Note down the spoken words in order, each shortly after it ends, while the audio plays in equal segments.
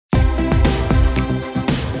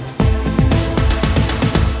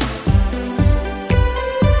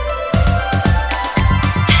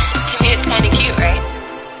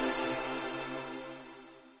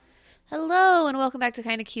welcome back to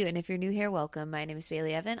Kinda Cute. And if you're new here, welcome. My name is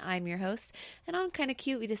Bailey Evan. I'm your host. And on Kinda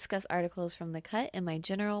Cute, we discuss articles from The Cut and my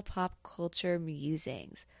general pop culture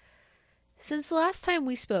musings. Since the last time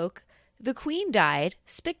we spoke, the Queen died,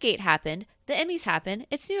 Spitgate happened, the Emmys happened,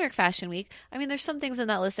 it's New York Fashion Week. I mean, there's some things on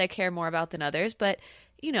that list I care more about than others, but,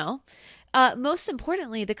 you know. Most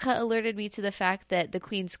importantly, The Cut alerted me to the fact that the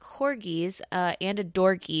Queen's corgis and a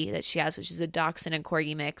dorky that she has, which is a dachshund and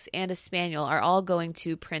corgi mix, and a spaniel, are all going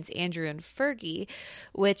to Prince Andrew and Fergie,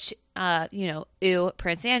 which, ew,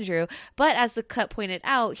 Prince Andrew. But as The Cut pointed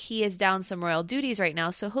out, he is down some royal duties right now,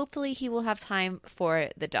 so hopefully he will have time for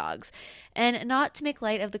the dogs. And not to make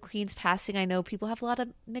light of the Queen's passing, I know people have a lot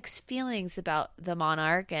of mixed feelings about the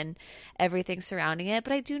monarch and everything surrounding it,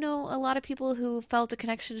 but I do know a lot of people who felt a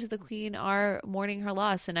connection to the Queen are mourning her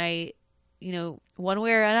loss. And one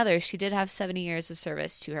way or another, she did have 70 years of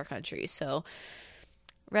service to her country. So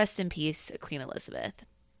rest in peace, Queen Elizabeth.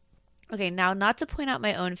 Okay, now not to point out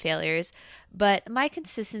my own failures, but my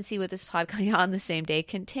consistency with this pod coming out on the same day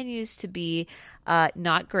continues to be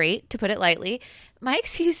not great, to put it lightly. My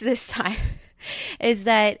excuse this time is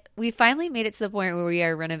that we finally made it to the point where we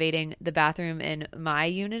are renovating the bathroom in my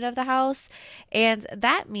unit of the house. And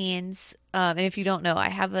that means, and if you don't know, I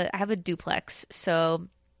have a duplex. So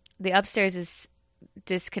the upstairs is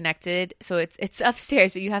disconnected. So it's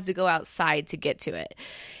upstairs, but you have to go outside to get to it.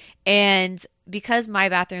 And because my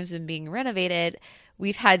bathroom's been being renovated,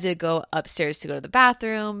 we've had to go upstairs to go to the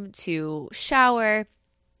bathroom, to shower.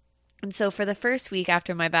 And so for the first week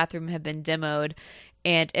after my bathroom had been demoed,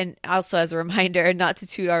 and also as a reminder, not to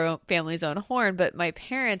toot our own family's own horn, but my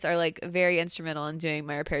parents are like very instrumental in doing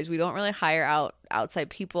my repairs. We don't really hire outside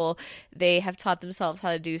people. They have taught themselves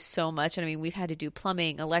how to do so much. And I mean, we've had to do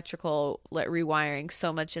plumbing, electrical, rewiring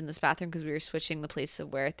so much in this bathroom because we were switching the place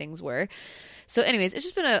of where things were. So anyways, it's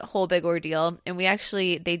just been a whole big ordeal. And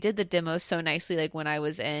they did the demo so nicely, like when I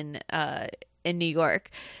was in New York.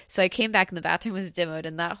 So I came back and the bathroom was demoed,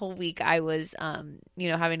 and that whole week I was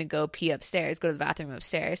having to go pee upstairs, go to the bathroom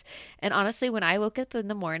upstairs. And honestly, when I woke up in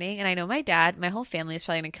the morning, and I know my whole family is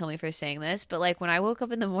probably gonna kill me for saying this, but like when I woke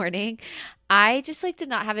up in the morning, I just did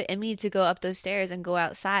not have it in me to go up those stairs and go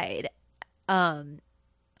outside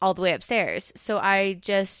all the way upstairs. So I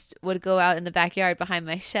just would go out in the backyard behind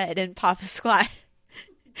my shed and pop a squat.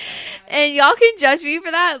 And y'all can judge me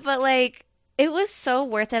for that, but it was so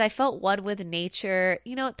worth it. I felt one with nature.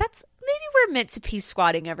 That's maybe we're meant to peace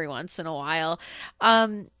squatting every once in a while.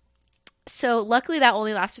 So luckily that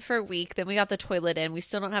only lasted for a week. Then we got the toilet in. We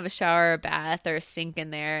still don't have a shower or a bath or a sink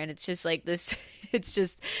in there. And it's just this, it's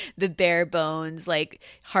just the bare bones,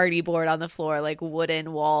 hardy board on the floor,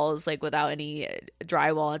 wooden walls, without any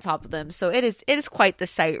drywall on top of them. So it is quite the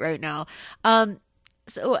sight right now.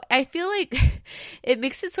 So I feel like it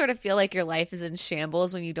makes it sort of feel like your life is in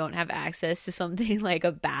shambles when you don't have access to something like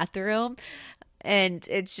a bathroom. And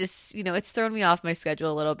it's just, it's thrown me off my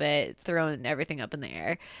schedule a little bit, throwing everything up in the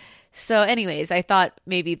air. So anyways, I thought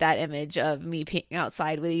maybe that image of me peeing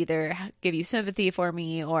outside would either give you sympathy for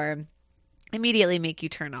me or immediately make you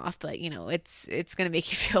turn off, but it's going to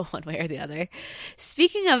make you feel one way or the other.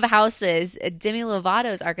 Speaking of houses, Demi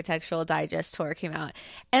Lovato's Architectural Digest tour came out,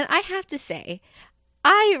 and I have to say,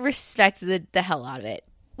 I respect the hell out of it.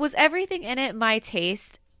 Was everything in it my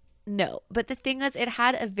taste? No. But the thing is, it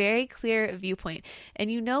had a very clear viewpoint. And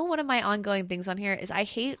one of my ongoing things on here is I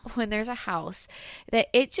hate when there's a house that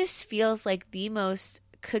it just feels like the most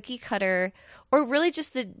cookie cutter, or really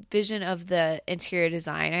just the vision of the interior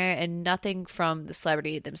designer and nothing from the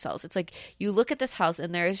celebrity themselves. It's like you look at this house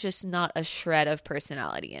and there is just not a shred of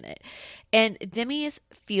personality in it. And Demi's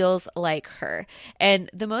feels like her.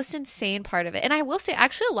 And the most insane part of it, and I will say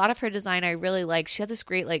actually a lot of her design I really like. She had this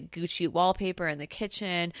great Gucci wallpaper in the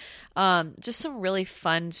kitchen. Just some really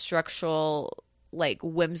fun structural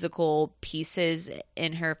whimsical pieces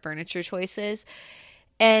in her furniture choices.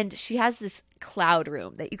 And she has this cloud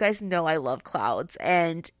room that you guys know I love clouds.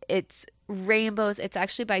 And it's rainbows. It's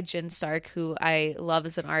actually by Jen Stark, who I love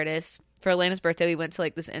as an artist. For Elena's birthday, we went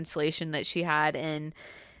to this installation that she had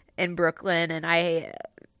in Brooklyn. And I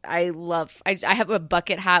have a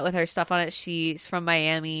bucket hat with her stuff on it. She's from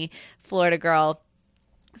Miami, Florida girl.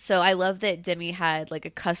 So I love that Demi had a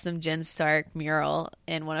custom Jen Stark mural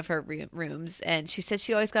in one of her rooms. And she said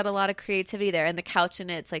she always got a lot of creativity there. And the couch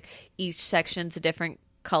in it's each section's a different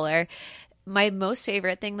color. My most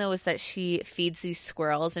favorite thing though is that she feeds these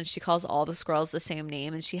squirrels and she calls all the squirrels the same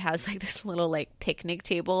name, and she has this little picnic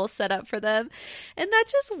table set up for them, and that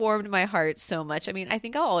just warmed my heart so much. I mean, I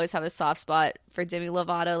think I'll always have a soft spot for Demi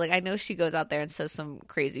Lovato. I know she goes out there and says some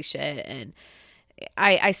crazy shit, and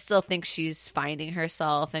I still think she's finding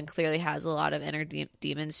herself and clearly has a lot of inner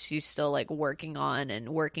demons she's still like working on and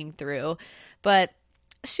working through. But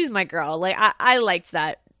she's my girl. Like I liked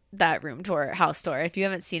that room tour, house tour. If you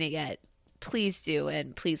haven't seen it yet, please do,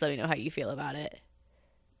 and please let me know how you feel about it.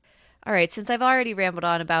 All right, since I've already rambled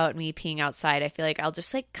on about me peeing outside, I feel like I'll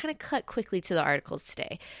just like kind of cut quickly to the articles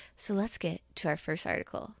today. So let's get to our first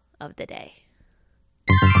article of the day.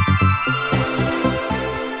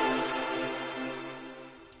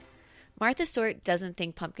 Martha Stewart doesn't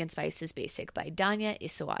think pumpkin spice is basic by Danya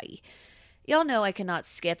Isawai. Y'all know I cannot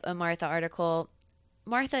skip a Martha article.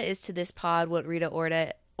 Martha is to this pod what Rita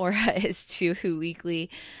Ora is to Who Weekly.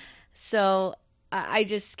 So I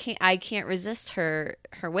just can't resist her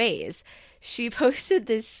ways. She posted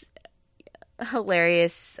this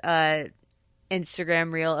hilarious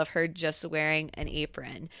Instagram reel of her just wearing an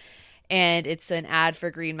apron. And it's an ad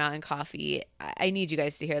for Green Mountain Coffee. I need you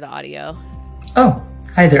guys to hear the audio. Oh,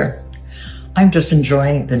 hi there. I'm just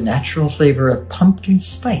enjoying the natural flavor of pumpkin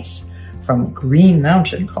spice from Green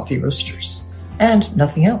Mountain Coffee Roasters. And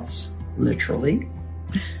nothing else, literally.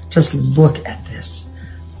 Just look at this.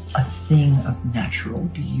 A thing of natural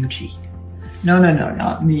beauty. No,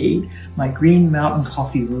 not me. My Green Mountain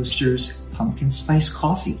Coffee Roasters pumpkin spice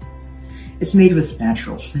coffee. It's made with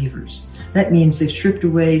natural flavors. That means they've stripped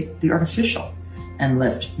away the artificial and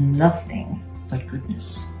left nothing but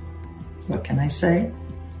goodness. What can I say?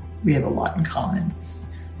 We have a lot in common.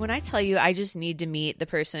 When I tell you I just need to meet the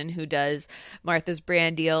person who does Martha's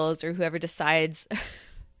brand deals or whoever decides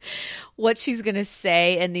what she's going to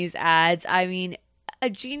say in these ads, I mean, a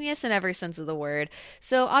genius in every sense of the word.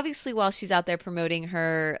 So obviously while she's out there promoting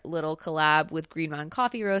her little collab with Green Mountain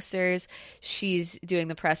Coffee Roasters, she's doing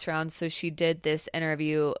the press rounds. So she did this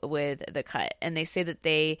interview with The Cut, and they say that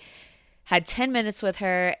they had 10 minutes with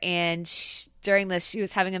her, and during this she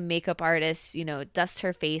was having a makeup artist, dust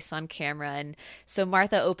her face on camera. And so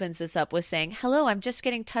Martha opens this up with saying, "Hello, I'm just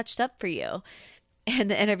getting touched up for you."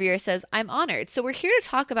 And the interviewer says, "I'm honored. So we're here to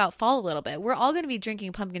talk about fall a little bit. We're all going to be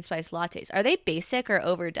drinking pumpkin spice lattes. Are they basic or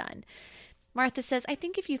overdone?" Martha says, "I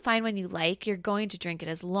think if you find one you like, you're going to drink it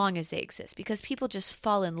as long as they exist because people just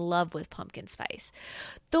fall in love with pumpkin spice.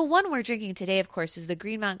 The one we're drinking today, of course, is the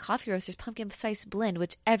Green Mountain Coffee Roasters Pumpkin Spice Blend,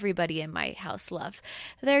 which everybody in my house loves.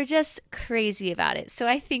 They're just crazy about it. So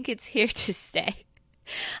I think it's here to stay."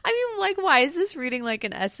 I mean, like, why is this reading like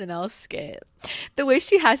an SNL skit? The way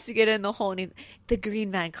she has to get in the whole name, the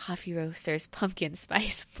Green Mountain Coffee Roasters Pumpkin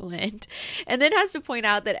Spice Blend, and then has to point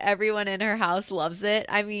out that everyone in her house loves it.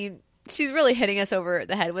 I mean, she's really hitting us over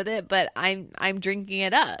the head with it, but I'm drinking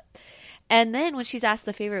it up. And then when she's asked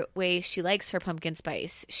the favorite way she likes her pumpkin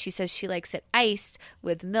spice, she says she likes it iced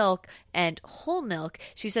with milk and whole milk.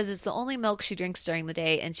 She says it's the only milk she drinks during the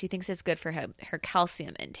day, and she thinks it's good for her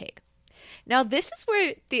calcium intake. Now, this is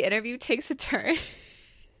where the interview takes a turn.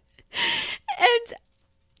 And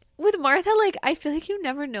with Martha, like, I feel like you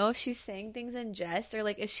never know if she's saying things in jest or,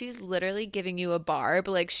 like, if she's literally giving you a barb,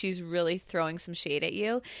 like, she's really throwing some shade at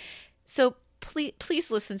you. So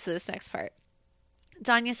please listen to this next part.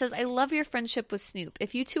 Danya says, "I love your friendship with Snoop.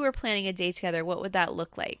 If you two were planning a day together, what would that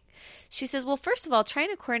look like?" She says, "Well, first of all, trying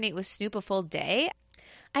to coordinate with Snoop a full day,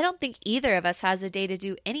 I don't think either of us has a day to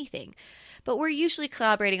do anything. But we're usually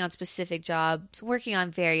collaborating on specific jobs, working on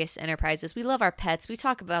various enterprises. We love our pets. We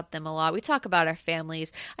talk about them a lot. We talk about our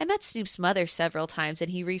families. I met Snoop's mother several times, and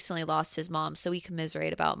he recently lost his mom, so we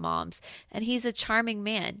commiserate about moms. And he's a charming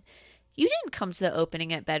man. You didn't come to the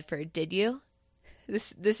opening at Bedford, did you?"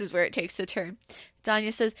 This is where it takes a turn.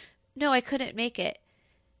 Danya says, "No, I couldn't make it."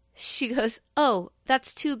 She goes, "Oh,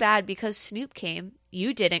 that's too bad because Snoop came.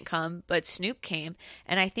 You didn't come, but Snoop came,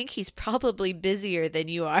 and I think he's probably busier than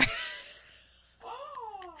you are."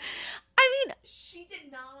 I mean, she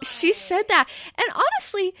did not. She said that. And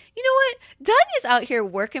honestly, you know what? Danya's out here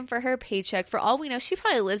working for her paycheck. For all we know, she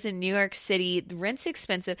probably lives in New York City. The rent's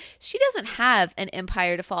expensive. She doesn't have an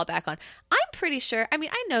empire to fall back on. I'm pretty sure. I mean,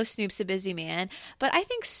 I know Snoop's a busy man, but I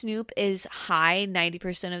think Snoop is high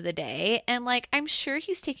 90% of the day. And, like, I'm sure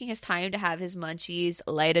he's taking his time to have his munchies,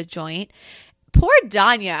 light a joint. Poor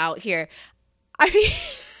Danya out here. I mean...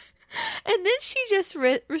 And then she just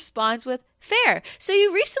responds with, "Fair. So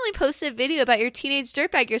you recently posted a video about your teenage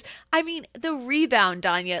dirtbag years." I mean, the rebound,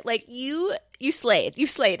 Danya. Like, you slayed. You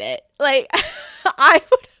slayed it. Like, I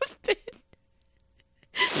would have been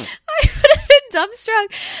dumbstruck.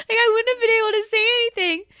 Like, I wouldn't have been able to say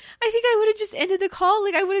anything. I think I would have just ended the call.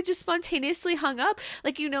 Like, I would have just spontaneously hung up.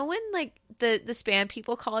 Like, you know when, like, the spam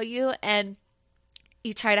people call you and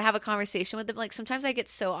you try to have a conversation with them, like, sometimes I get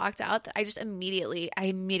so ocked out that I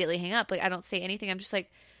immediately hang up. Like, I don't say anything. I'm just like,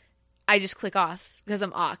 I just click off because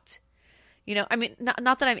I'm ocked. I mean,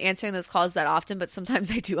 not that I'm answering those calls that often, but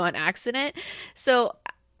sometimes I do on accident. So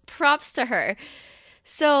props to her.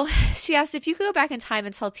 So she asked, if you could go back in time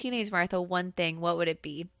and tell teenage Martha one thing, what would it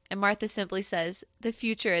be? And Martha simply says, the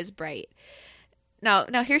future is bright. Now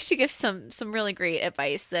here she gives some really great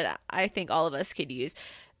advice that I think all of us could use,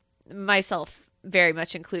 myself very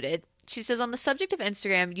much included. She says, on the subject of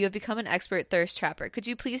Instagram, you have become an expert thirst trapper. Could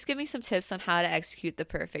you please give me some tips on how to execute the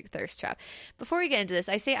perfect thirst trap? Before we get into this,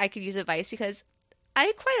 I say I could use advice because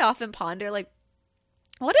I quite often ponder, like,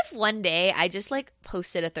 what if one day I just like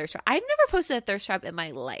posted a thirst trap? I've never posted a thirst trap in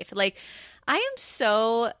my life. Like, I am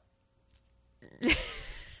so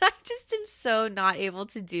I just am so not able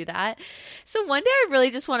to do that. So one day I really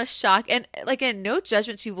just want to shock, and like, and no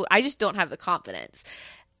judgments, people. I just don't have the confidence.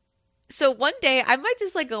 So one day I might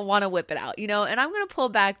just like want to whip it out, and I'm going to pull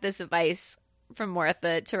back this advice from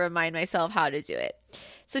Martha to remind myself how to do it.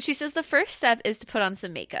 So she says the first step is to put on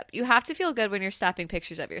some makeup. You have to feel good when you're snapping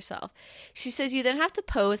pictures of yourself. She says you then have to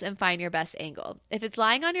pose and find your best angle. If it's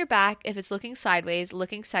lying on your back, if it's looking sideways,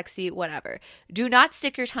 looking sexy, whatever. Do not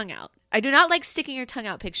stick your tongue out. I do not like sticking your tongue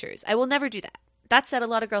out pictures. I will never do that. That said, a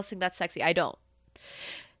lot of girls think that's sexy. I don't.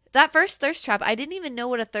 That first thirst trap, I didn't even know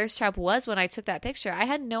what a thirst trap was when I took that picture. I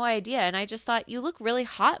had no idea, and I just thought, you look really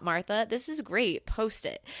hot, Martha. This is great. Post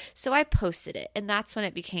it. So I posted it, and that's when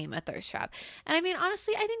it became a thirst trap. And I mean,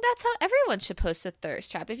 honestly, I think that's how everyone should post a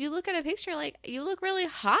thirst trap. If you look at a picture, like, you look really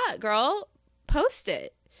hot, girl, post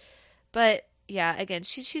it. But yeah, again,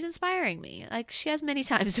 she's inspiring me. Like, she has many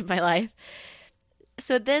times in my life.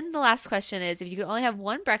 So then the last question is, if you could only have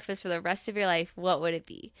one breakfast for the rest of your life, what would it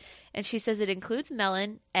be? And she says it includes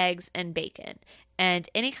melon, eggs, and bacon, and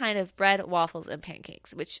any kind of bread, waffles, and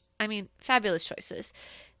pancakes, which, I mean, fabulous choices.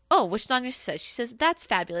 Oh, which Danya says, she says, that's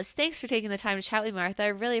fabulous. Thanks for taking the time to chat with Martha. I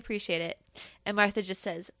really appreciate it. And Martha just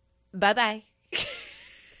says, bye-bye.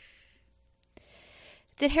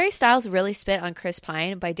 Did Harry Styles really spit on Chris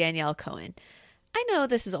Pine by Danielle Cohen? I know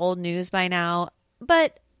this is old news by now,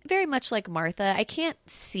 but very much like Martha, I can't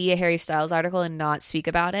see a Harry Styles article and not speak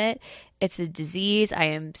about it. It's a disease. I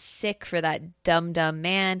am sick for that dumb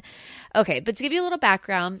man. Okay, but to give you a little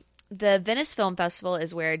background, the Venice Film Festival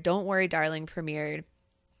is where Don't Worry Darling premiered.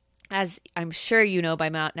 As I'm sure you know by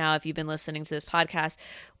now if you've been listening to this podcast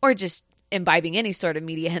or just imbibing any sort of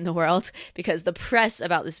media in the world, because the press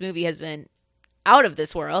about this movie has been out of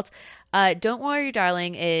this world. Don't Worry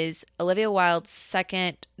Darling is Olivia Wilde's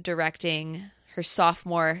second directing, her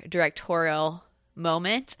sophomore directorial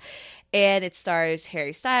moment, and it stars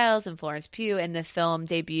Harry Styles and Florence Pugh, and the film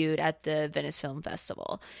debuted at the Venice Film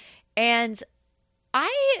Festival. And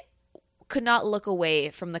I could not look away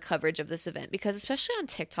from the coverage of this event because, especially on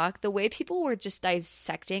TikTok, the way people were just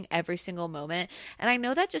dissecting every single moment, and I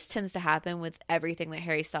know that just tends to happen with everything that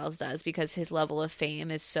Harry Styles does because his level of fame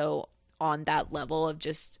is so on that level of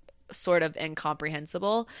just sort of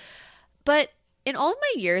incomprehensible. But in all of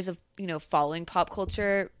my years of, following pop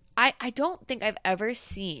culture, I don't think I've ever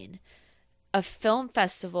seen a film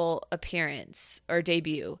festival appearance or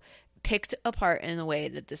debut picked apart in the way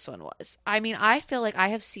that this one was. I mean, I feel like I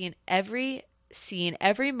have seen every scene,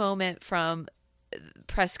 every moment from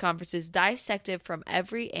press conferences dissected from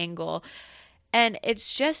every angle, and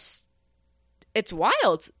it's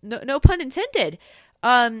wild. No pun intended.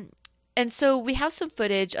 And so we have some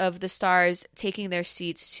footage of the stars taking their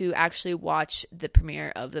seats to actually watch the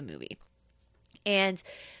premiere of the movie. And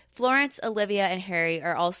Florence, Olivia, and Harry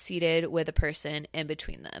are all seated with a person in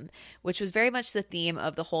between them, which was very much the theme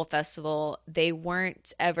of the whole festival. They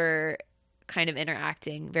weren't ever kind of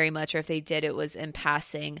interacting very much, or if they did, it was in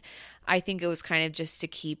passing. I think it was kind of just to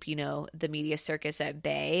keep, the media circus at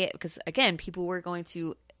bay, because again, people were going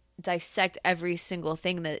to dissect every single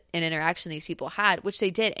thing that an interaction these people had, which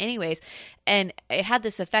they did anyways, and it had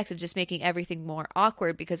this effect of just making everything more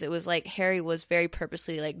awkward because it was like Harry was very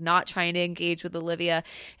purposely like not trying to engage with Olivia,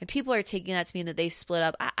 and people are taking that to mean that they split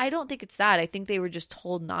up. I don't think it's that. I think they were just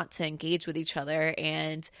told not to engage with each other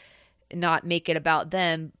and not make it about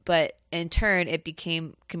them, but in turn it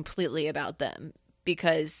became completely about them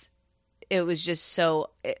because it was just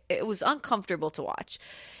it was uncomfortable to watch.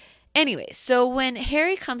 Anyway, so when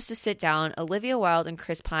Harry comes to sit down, Olivia Wilde and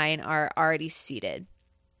Chris Pine are already seated.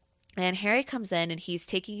 And Harry comes in and he's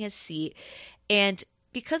taking his seat. And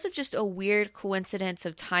because of just a weird coincidence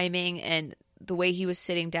of timing and the way he was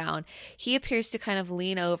sitting down, he appears to kind of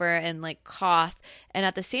lean over and like cough. And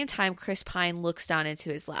at the same time, Chris Pine looks down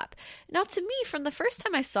into his lap. Now, to me, from the first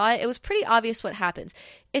time I saw it, it was pretty obvious what happens.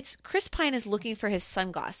 It's Chris Pine is looking for his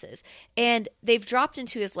sunglasses and they've dropped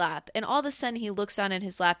into his lap. And all of a sudden he looks down in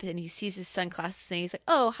his lap and he sees his sunglasses and he's like,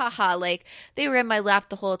 oh, haha, like they were in my lap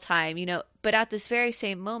the whole time, you know. But at this very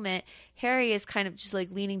same moment, Harry is kind of just like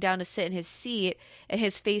leaning down to sit in his seat and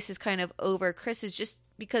his face is kind of over Chris's, just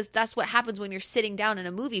because that's what happens when you're sitting down in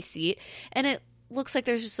a movie seat. And it looks like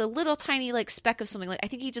there's just a little tiny like speck of something. Like I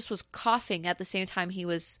think he just was coughing at the same time he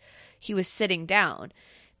was sitting down.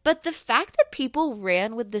 But the fact that people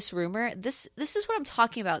ran with this rumor, this is what I'm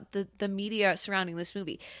talking about, the media surrounding this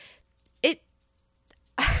movie. It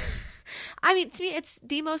I mean, to me, it's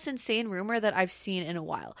the most insane rumor that I've seen in a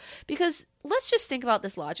while. Because let's just think about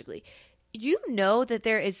this logically. You know that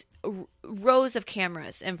there is rows of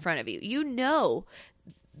cameras in front of you. You know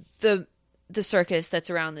the circus that's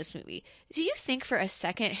around this movie. Do you think for a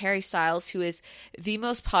second Harry Styles, who is the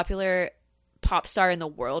most popular pop star in the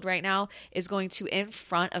world right now, is going to, in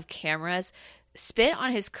front of cameras, spit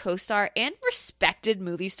on his co-star and respected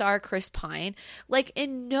movie star Chris Pine? Like,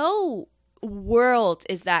 in no world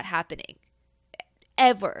is that happening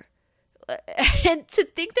ever. And to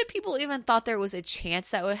think that people even thought there was a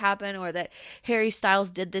chance that would happen, or that Harry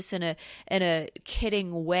Styles did this in a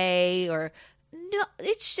kidding way, or no,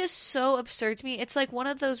 it's just so absurd to me. It's like one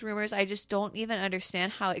of those rumors I just don't even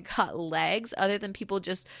understand how it got legs, other than people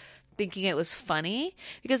just thinking it was funny.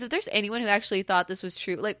 Because if there's anyone who actually thought this was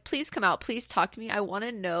true, like, please come out, please talk to me. I want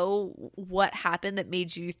to know what happened that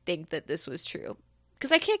made you think that this was true,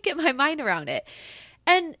 because I can't get my mind around it.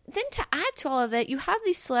 And then to add to all of that, you have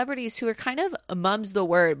these celebrities who are kind of mum's the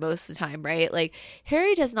word most of the time, right? Like,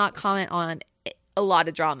 Harry does not comment on a lot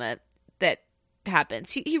of drama that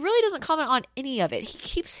happens. He really doesn't comment on any of it. He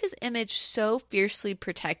keeps his image so fiercely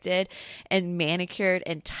protected and manicured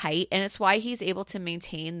and tight, and it's why he's able to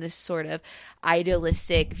maintain this sort of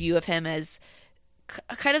idealistic view of him as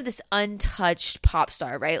kind of this untouched pop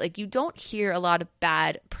star, right? Like, you don't hear a lot of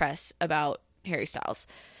bad press about Harry Styles.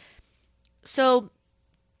 So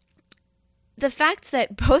the fact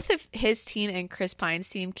that both of his team and Chris Pine's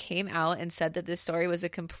team came out and said that this story was a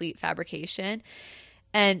complete fabrication.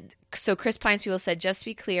 And so Chris Pine's people said, just to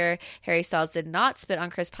be clear, Harry Styles did not spit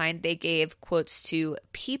on Chris Pine. They gave quotes to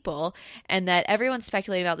People, and that everyone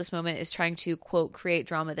speculating about this moment is trying to, quote, create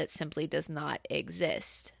drama that simply does not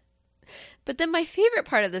exist. But then my favorite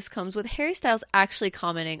part of this comes with Harry Styles actually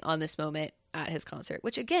commenting on this moment at his concert,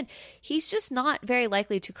 which again, he's just not very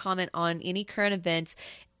likely to comment on any current events,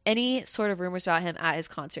 any sort of rumors about him at his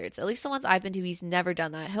concerts. At least the ones I've been to, he's never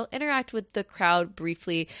done that. He'll interact with the crowd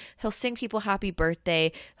briefly. He'll sing people happy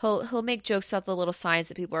birthday. He'll make jokes about the little signs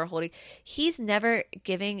that people are holding. He's never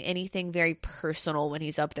giving anything very personal when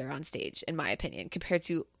he's up there on stage, in my opinion, compared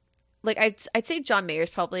to, like, I'd say John Mayer is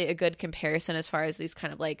probably a good comparison as far as these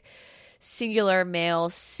kind of like singular male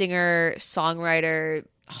singer, songwriter,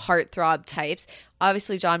 heartthrob types.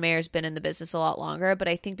 Obviously, John Mayer's been in the business a lot longer, but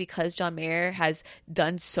I think because John Mayer has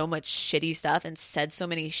done so much shitty stuff and said so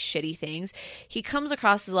many shitty things, he comes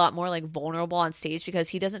across as a lot more like vulnerable on stage because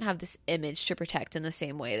he doesn't have this image to protect in the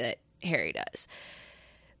same way that Harry does.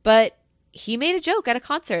 But he made a joke at a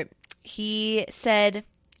concert. He said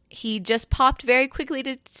he just popped very quickly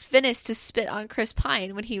to finish to spit on Chris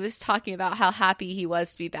Pine when he was talking about how happy he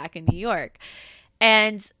was to be back in New York.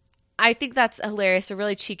 And I think that's hilarious, a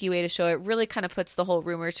really cheeky way to show it. Really kind of puts the whole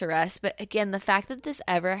rumor to rest. But again, the fact that this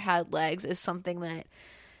ever had legs is something that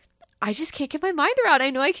I just can't get my mind around. I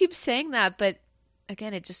know I keep saying that, but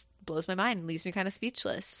again, it just blows my mind and leaves me kind of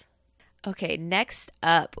speechless. Okay, next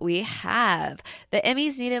up, we have The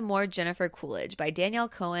Emmys Needed More Jennifer Coolidge by Danielle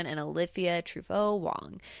Cohen and Olivia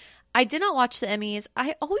Truffaut-Wong. I did not watch the Emmys.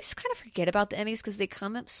 I always kind of forget about the Emmys because they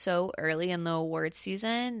come up so early in the awards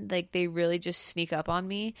season. Like, they really just sneak up on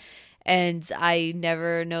me, and I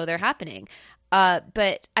never know they're happening.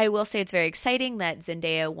 But I will say it's very exciting that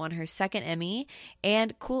Zendaya won her second Emmy,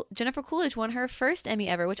 and Jennifer Coolidge won her first Emmy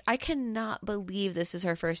ever, which I cannot believe this is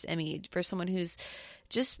her first Emmy for someone who's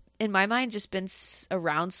just, in my mind, just been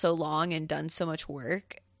around so long and done so much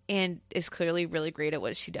work and is clearly really great at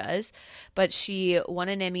what she does. But she won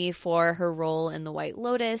an Emmy for her role in The White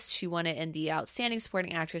Lotus. She won it in the Outstanding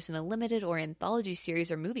Supporting Actress in a Limited or Anthology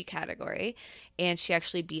Series or Movie category. And she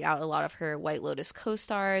actually beat out a lot of her White Lotus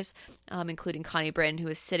co-stars, including Connie Britton, who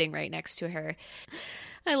is sitting right next to her.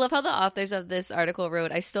 I love how the authors of this article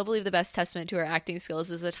wrote, I still believe the best testament to her acting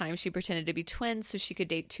skills is the time she pretended to be twins so she could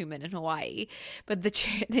date two men in Hawaii. But the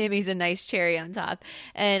Emmy's a nice cherry on top.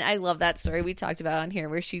 And I love that story we talked about on here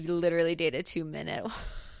where she literally dated two men at what?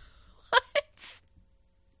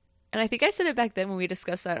 And I think I said it back then when we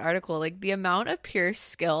discussed that article, like the amount of pure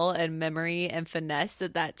skill and memory and finesse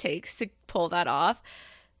that takes to pull that off,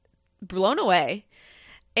 blown away.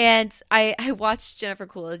 And I watched Jennifer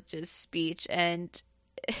Coolidge's speech, and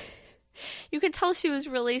you can tell she was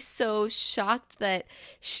really so shocked that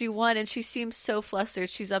she won, and she seems so flustered.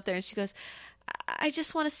 She's up there and she goes, I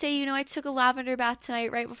just want to say, I took a lavender bath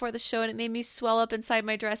tonight right before the show, and it made me swell up inside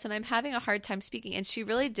my dress, and I'm having a hard time speaking. And she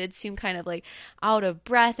really did seem kind of like out of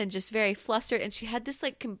breath and just very flustered. And she had this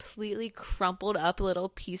like completely crumpled up little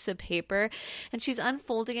piece of paper, and she's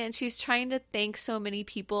unfolding it, and she's trying to thank so many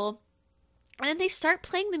people. And then they start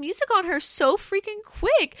playing the music on her so freaking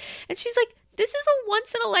quick. And she's like, this is a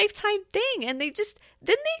once in a lifetime thing. And then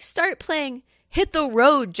they start playing Hit the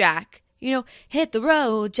Road, Jack. Hit the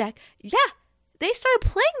road, Jack. Yeah. They started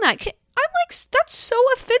playing that. I'm like, that's so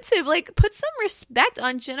offensive. Like, put some respect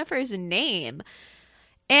on Jennifer's name.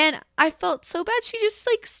 And I felt so bad. She just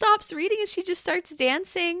like stops reading and she just starts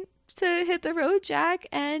dancing to Hit the Road, Jack.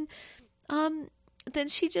 And then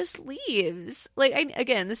she just leaves. Like,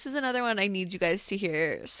 again, this is another one I need you guys to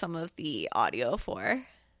hear some of the audio for.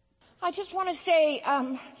 I just want to say,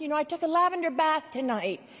 I took a lavender bath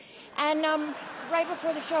tonight, and right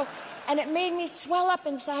before the show, and it made me swell up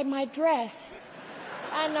inside my dress.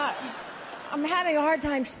 And I'm having a hard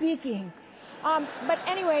time speaking. But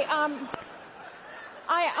anyway, I'm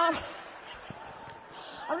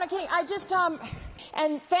not kidding. I just,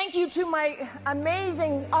 and thank you to my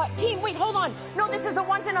amazing team. Wait, hold on. No, this is a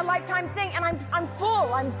once in a lifetime thing, and I'm full.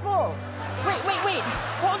 Wait.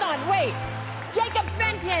 Hold on, wait. Jacob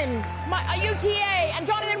Fenton, UTA, and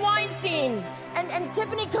Jonathan Weinstein, and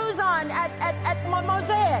Tiffany Kuzan at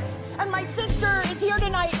Mosaic. And my sister is here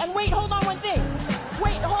tonight. And wait, hold on one thing.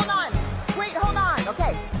 Wait, hold on.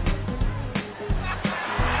 Okay.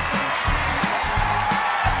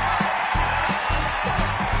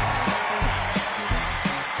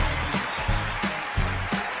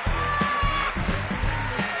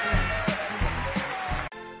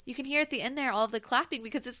 You can hear at the end there all of the clapping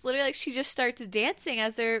because it's literally like she just starts dancing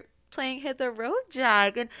as they're playing Hit the Road,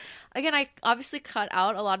 Jack. And again, I obviously cut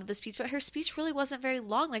out a lot of the speech, but her speech really wasn't very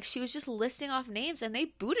long. Like, she was just listing off names and they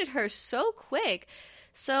booted her so quick.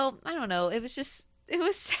 So I don't know. It was sad.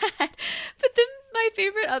 But then my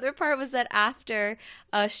favorite other part was that after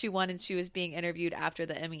she won and she was being interviewed after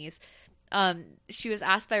the Emmys, she was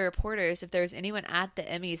asked by reporters if there was anyone at the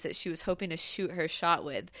Emmys that she was hoping to shoot her shot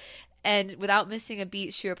with. And without missing a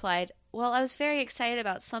beat, she replied, well, I was very excited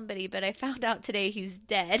about somebody, but I found out today he's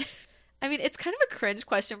dead. I mean, it's kind of a cringe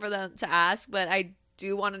question for them to ask, but I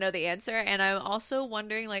do want to know the answer. And I'm also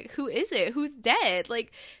wondering, like, who is it? Who's dead?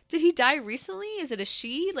 Like, did he die recently? Is it a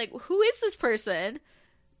she? Like, who is this person?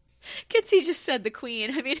 Kinsey just said the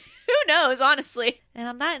queen. I mean, who knows, honestly. And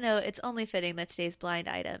on that note, it's only fitting that today's blind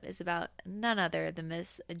item is about none other than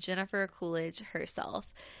Miss Jennifer Coolidge herself.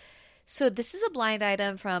 So this is a blind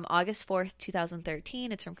item from August 4th,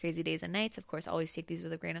 2013. It's from Crazy Days and Nights. Of course, always take these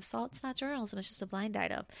with a grain of salt. It's not journalism. It's just a blind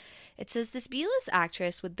item. It says, this B-list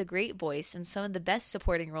actress with the great voice and some of the best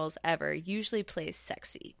supporting roles ever usually plays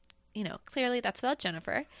sexy. Clearly that's about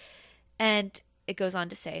Jennifer. And it goes on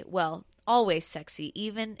to say, well, always sexy,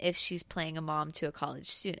 even if she's playing a mom to a college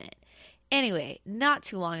student. Anyway, not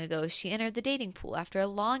too long ago, she entered the dating pool after a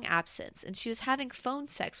long absence, and she was having phone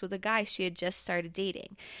sex with a guy she had just started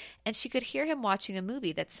dating, and she could hear him watching a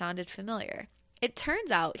movie that sounded familiar. It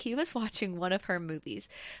turns out he was watching one of her movies,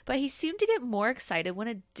 but he seemed to get more excited when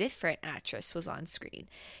a different actress was on screen.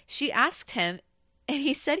 She asked him, and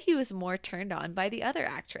he said he was more turned on by the other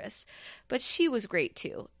actress, but she was great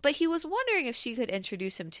too. But he was wondering if she could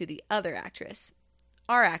introduce him to the other actress.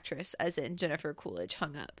 Our actress, as in Jennifer Coolidge,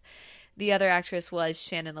 hung up. The other actress was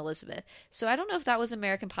Shannon Elizabeth. So I don't know if that was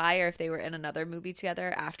American Pie or if they were in another movie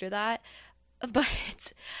together after that.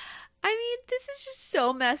 But I mean, this is just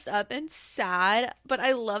so messed up and sad. But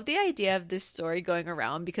I love the idea of this story going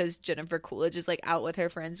around because Jennifer Coolidge is like out with her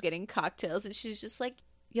friends getting cocktails. And she's just like,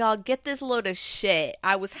 y'all, get this load of shit.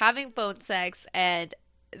 I was having phone sex and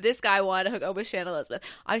this guy wanted to hook up with Shannon Elizabeth.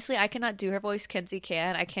 Obviously, I cannot do her voice. Kinsey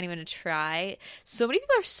can. I can't even try. So many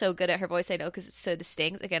people are so good at her voice, I know, because it's so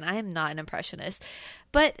distinct. Again, I am not an impressionist.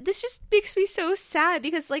 But this just makes me so sad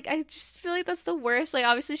because, like, I just feel like that's the worst. Like,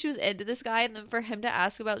 obviously, she was into this guy, and then for him to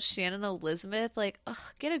ask about Shannon Elizabeth, like, ugh,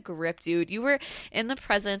 get a grip, dude. You were in the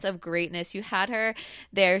presence of greatness. You had her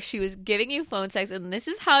there. She was giving you phone sex, and this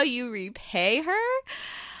is how you repay her?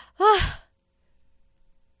 Ugh.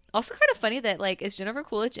 Also kind of funny that, like, is Jennifer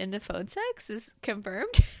Coolidge into phone sex? Is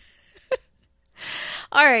confirmed.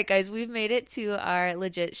 All right, guys, we've made it to our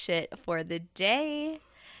legit shit for the day.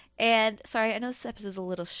 And sorry, I know this episode's a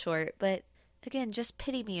little short, but Again, just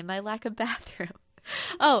pity me and my lack of bathroom.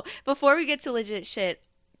 Oh, before we get to legit shit,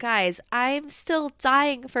 guys, I'm still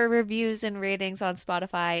dying for reviews and ratings on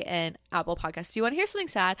Spotify and Apple Podcasts. Do you want to hear something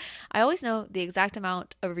sad? I always know the exact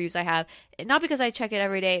amount of reviews I have, not because I check it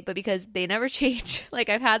every day, but because they never change. Like,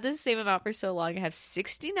 I've had the same amount for so long. I have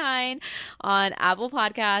 69 on Apple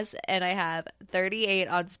Podcasts and I have 38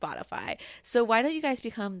 on Spotify. So why don't you guys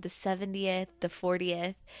become the 70th, the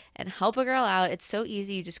 40th, and help a girl out? It's so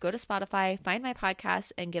easy. You just go to Spotify, find my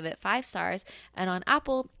podcast, and give it 5 stars. And on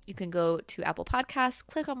Apple, you can go to Apple Podcasts,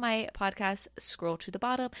 click on my podcast, scroll to the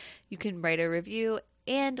bottom. You can write a review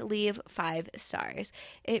and leave 5 stars.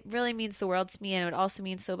 It really means the world to me, and it would also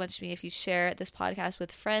mean so much to me if you share this podcast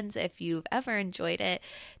with friends. If you've ever enjoyed it,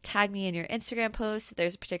 tag me in your Instagram post if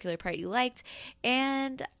there's a particular part you liked,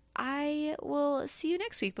 and I will see you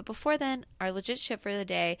next week. But before then, our legit shit for the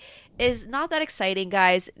day is not that exciting,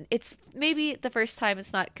 guys. It's maybe the first time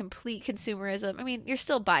it's not complete consumerism. I mean, you're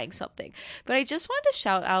still buying something, but I just wanted to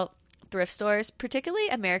shout out thrift stores, particularly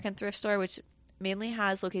American Thrift Store, which mainly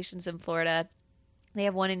has locations in Florida. They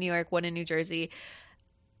have one in New York, one in New Jersey.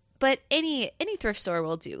 But any thrift store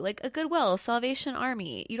will do, like a Goodwill, Salvation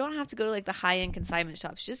Army. You don't have to go to like the high-end consignment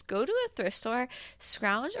shops. Just go to a thrift store,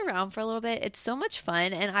 scrounge around for a little bit. It's so much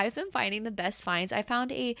fun, and I've been finding the best finds. I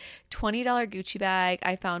found a $20 Gucci bag.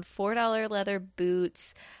 I found $4 leather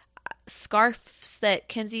boots, scarves that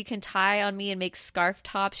Kenzie can tie on me and make scarf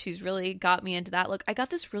tops. She's really got me into that look. I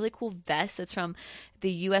got this really cool vest that's from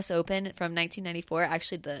the US Open from 1994,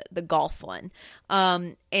 actually the golf one.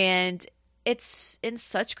 And it's in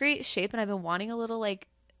such great shape, and I've been wanting a little like,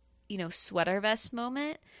 sweater vest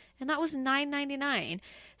moment, and that was $9.99.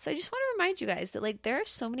 So I just want to remind you guys that like there are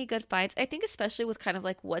so many good finds. I think especially with kind of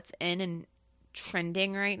like what's in and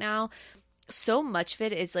trending right now, so much of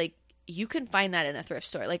it is like you can find that in a thrift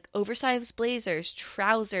store, like oversized blazers,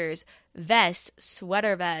 trousers, vests,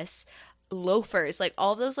 sweater vests, loafers, like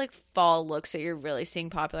all those like fall looks that you're really seeing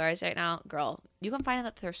popularized right now. Girl, you can find it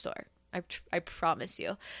at the thrift store. I promise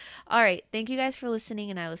you. All right. Thank you guys for listening,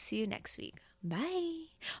 and I will see you next week. Bye.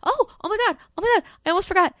 Oh my God. I almost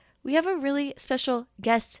forgot. We have a really special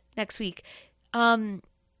guest next week. I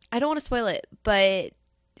don't want to spoil it, but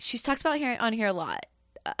she's talked about on here a lot.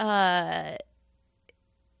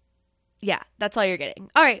 Yeah, that's all you're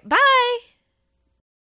getting. All right. Bye.